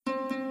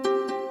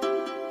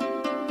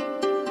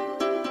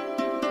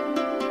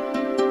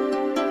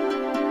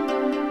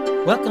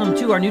Welcome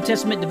to our New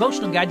Testament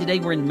devotional guide. Today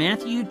we're in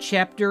Matthew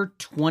chapter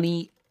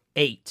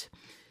 28.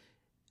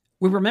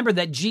 We remember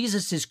that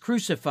Jesus is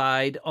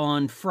crucified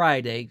on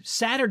Friday.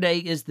 Saturday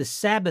is the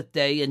Sabbath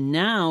day, and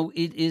now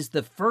it is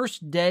the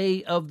first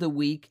day of the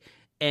week,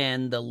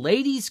 and the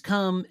ladies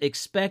come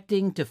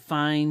expecting to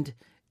find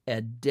a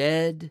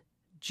dead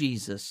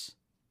Jesus.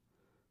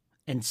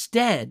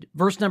 Instead,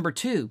 verse number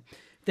 2,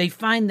 they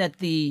find that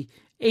the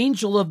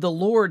angel of the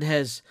Lord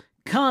has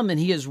come and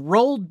he has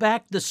rolled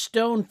back the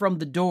stone from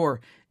the door.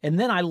 And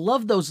then I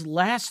love those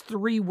last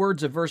three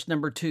words of verse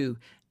number 2,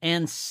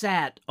 and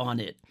sat on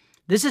it.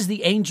 This is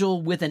the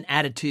angel with an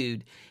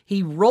attitude.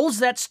 He rolls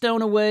that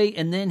stone away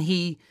and then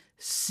he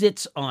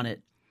sits on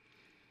it.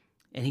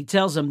 And he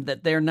tells them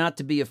that they're not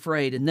to be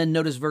afraid. And then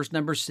notice verse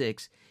number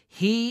 6.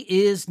 He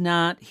is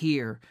not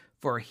here,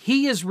 for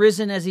he is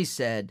risen as he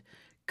said.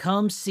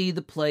 Come see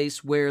the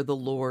place where the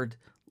Lord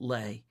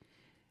lay.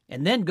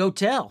 And then go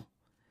tell.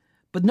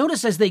 But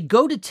notice as they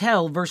go to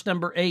tell, verse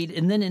number 8,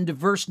 and then into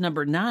verse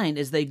number 9,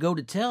 as they go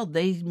to tell,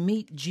 they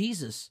meet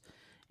Jesus.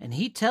 And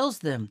he tells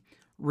them,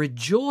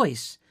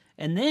 rejoice.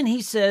 And then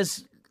he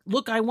says,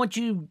 look, I want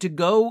you to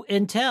go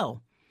and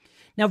tell.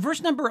 Now,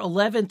 verse number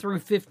 11 through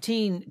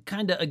 15,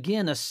 kind of,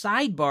 again, a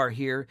sidebar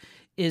here,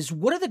 is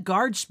what are the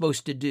guards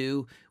supposed to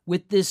do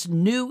with this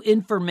new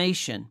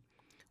information?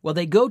 Well,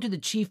 they go to the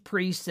chief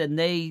priests and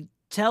they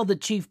tell the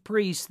chief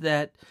priests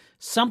that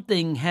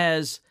something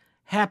has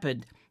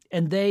happened,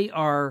 and they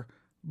are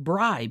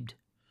bribed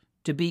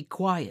to be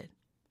quiet.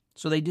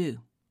 So they do.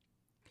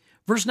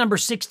 Verse number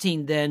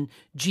 16, then,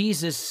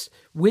 Jesus,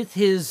 with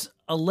his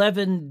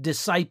 11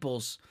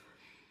 disciples,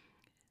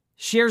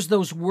 shares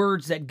those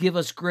words that give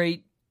us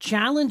great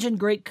challenge and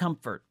great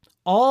comfort.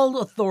 All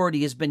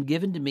authority has been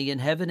given to me in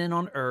heaven and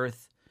on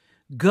earth.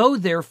 Go,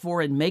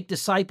 therefore, and make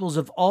disciples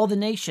of all the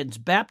nations,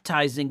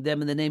 baptizing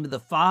them in the name of the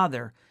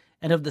Father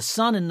and of the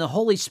Son and the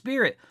Holy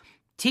Spirit,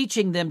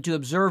 teaching them to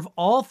observe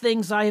all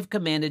things I have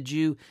commanded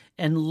you,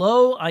 and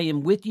lo, I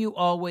am with you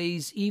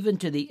always, even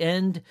to the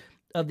end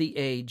of the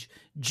age.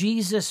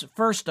 Jesus,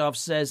 first off,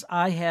 says,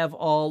 I have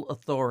all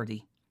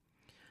authority.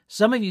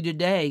 Some of you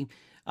today,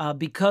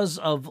 because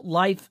of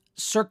life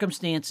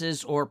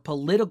circumstances or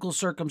political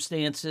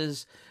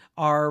circumstances,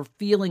 are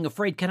feeling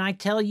afraid. Can I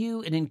tell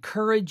you and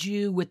encourage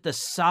you with the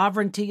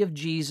sovereignty of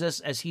Jesus,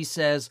 as he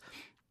says,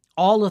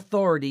 all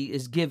authority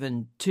is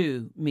given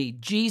to me.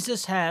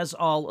 Jesus has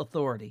all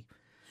authority.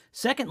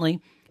 Secondly,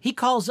 he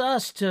calls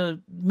us to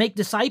make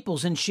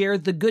disciples and share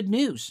the good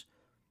news.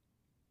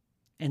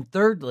 And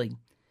thirdly,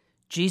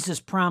 Jesus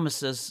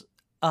promises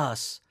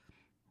us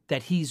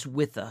that he's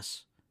with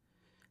us.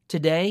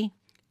 Today,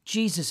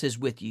 Jesus is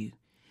with you.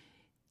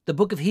 The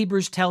book of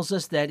Hebrews tells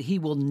us that he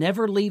will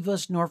never leave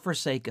us nor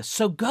forsake us.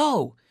 So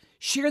go,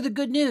 share the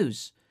good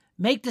news,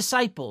 make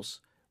disciples,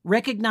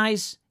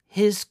 recognize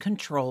his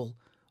control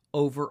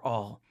over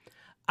all.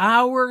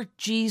 Our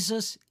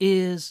Jesus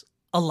is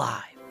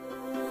alive.